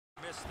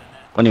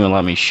Wouldn't even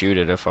let me shoot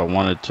it if I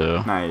wanted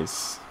to.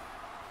 Nice.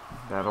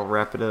 That'll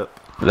wrap it up.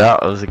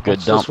 That was a good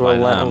That's dump just by them.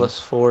 relentless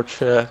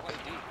forecheck.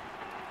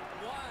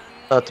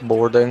 That's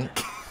boarding.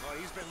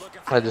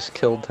 I just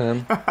killed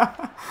him.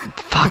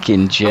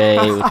 Fucking Jay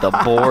with the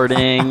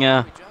boarding.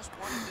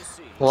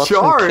 Watch me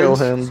kill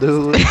him,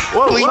 dude.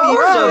 Whoa, We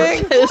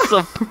need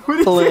some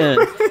discipline.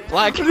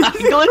 Black guy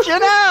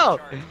glitching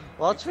out.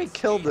 Watch me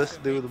kill this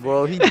dude,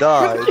 bro. He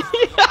died.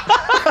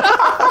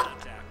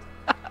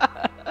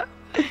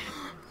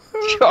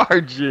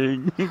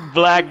 Charging.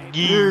 Black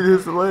geek. Dude,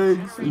 his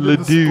legs. He Le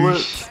did the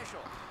douche. splits.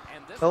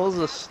 That was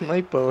a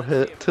sniper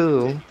hit,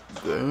 too.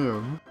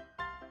 Damn.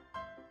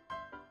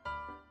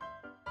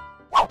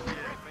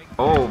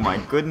 Oh my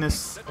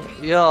goodness.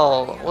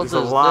 Yo, what There's is a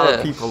lot this?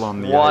 of people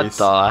on the What ice.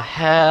 the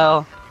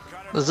hell?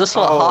 Is this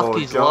what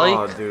hockey's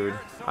God, like? dude.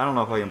 I don't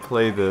know if I can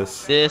play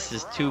this. This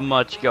is too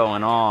much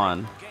going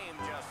on.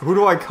 Who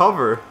do I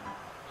cover?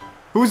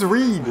 Who's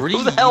Reed?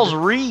 Who the hell's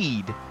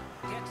Reed?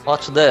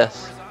 Watch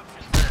this.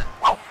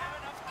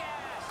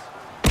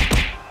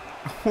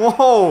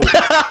 Whoa!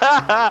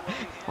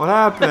 What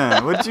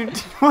happened? What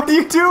are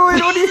you doing?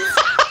 What are you?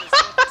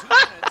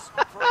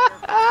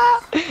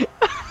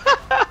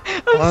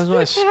 Why is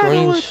my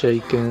screen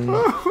shaking?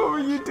 What were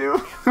you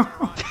doing?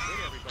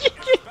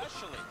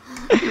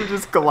 You're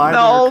just gliding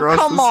No, across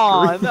come the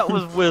on. screen. That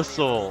was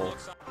whistle.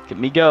 Look at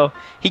me go.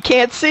 He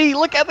can't see.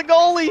 Look at the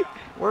goalie.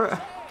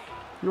 Where?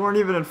 You weren't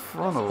even in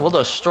front of him. What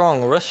a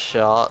strong wrist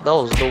shot. That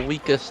was the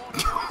weakest.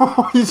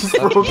 He just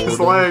broke his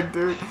leg,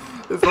 dude.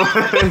 His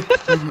leg.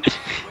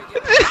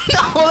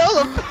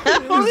 No,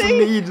 that was a His penalty.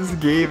 knee just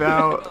gave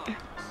out.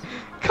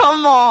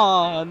 Come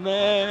on,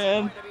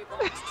 man.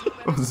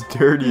 It was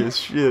dirty as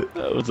shit.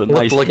 That was a Looked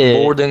nice like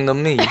hit. boarding to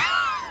me.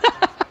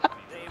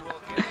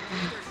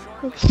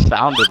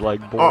 Sounded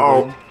like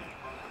Uh-oh. boarding.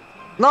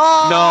 No!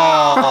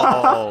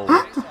 No.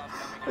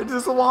 I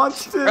just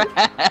launched it.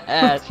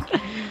 Trash.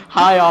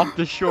 High off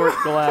the short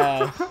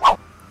glass.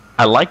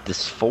 I like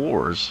this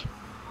 4s.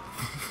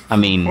 I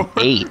mean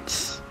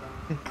 8s.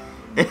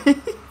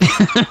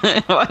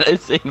 Why did I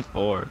say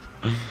 4s?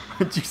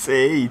 What'd you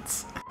say?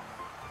 8s.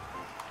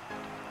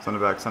 Send it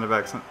back. Send it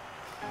back. Send.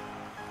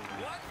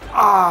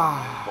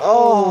 Ah!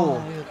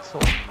 Oh!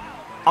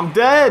 I'm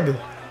dead.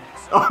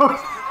 Oh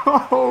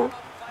no!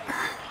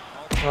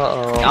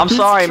 Uh-oh. I'm He's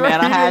sorry, man.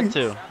 I trading. had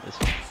to. This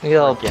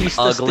Yo, freaking piece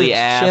this ugly dude's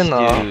ass chin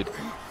up. dude.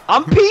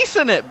 I'm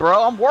piecing it,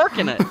 bro. I'm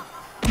working it.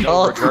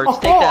 No Oh, regrets.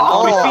 Take that.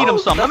 Let me feed him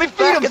some. Let me feed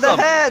Back him of the some.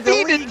 head, Feed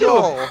it to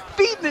illegal. him.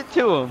 Feeding it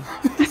to him.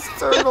 He's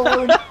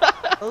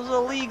turtling. Those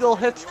illegal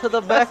hits to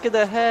the back of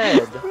the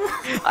head.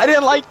 I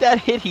didn't like that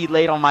hit he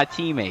laid on my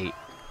teammate.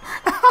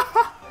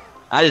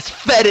 I just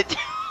fed it.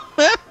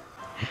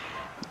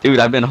 Dude,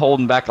 I've been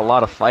holding back a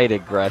lot of fight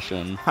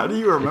aggression. How do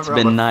you remember? It's how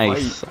been to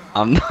nice. fight?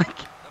 I'm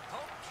not.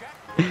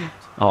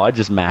 Oh, I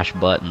just mash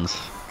buttons.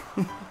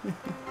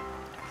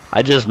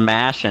 I just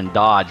mash and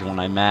dodge when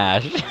I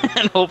mash,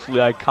 and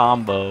hopefully I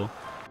combo.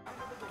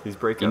 These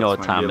breakouts You know what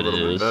might time be a it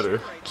little bit is.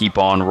 better. Keep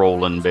on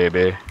rolling,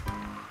 baby.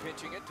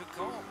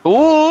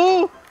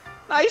 Ooh!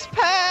 Nice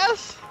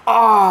pass!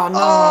 Oh no!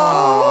 Oh!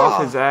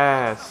 Off his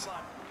ass.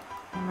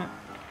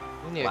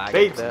 We need to Bates,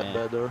 keep that man.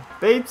 better.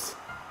 Bates.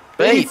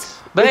 Bates!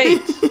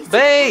 Bates!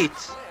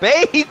 Bates!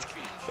 Bait!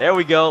 There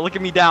we go. Look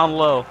at me down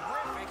low.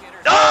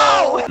 No!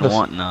 I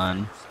want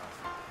none.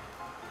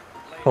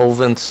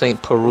 Ovin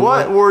St. Peru.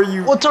 What were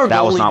you? What's our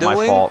That was goalie not doing?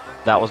 my fault.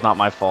 That was not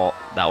my fault.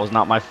 That was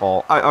not my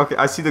fault. Okay,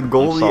 I see the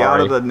goalie out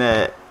sorry. of the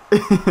net,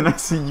 and I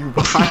see you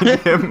behind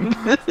him.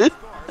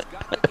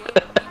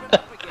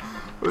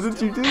 What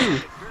did you do?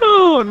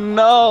 Oh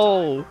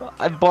no!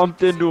 I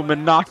bumped into him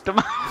and knocked him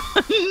out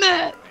of the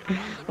net.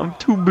 I'm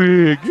too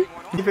big.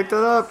 He picked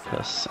it up.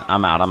 Yes,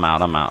 I'm out. I'm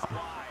out. I'm out.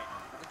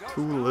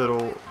 Too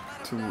little,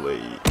 too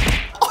late.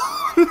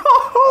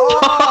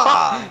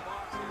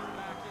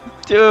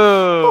 Dude.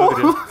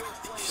 Holy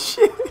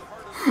shit!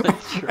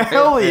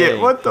 Elliot,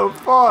 what the Our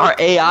fuck?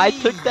 AI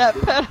took that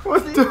penalty.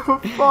 What the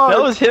fuck? That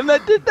was him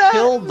that did that?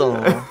 Killed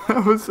him.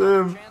 That was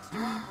him.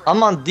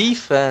 I'm on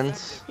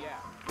defense.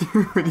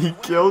 Dude, he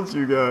killed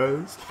you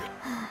guys.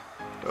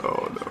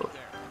 Oh no.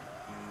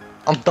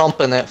 I'm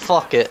dumping it.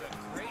 Fuck it.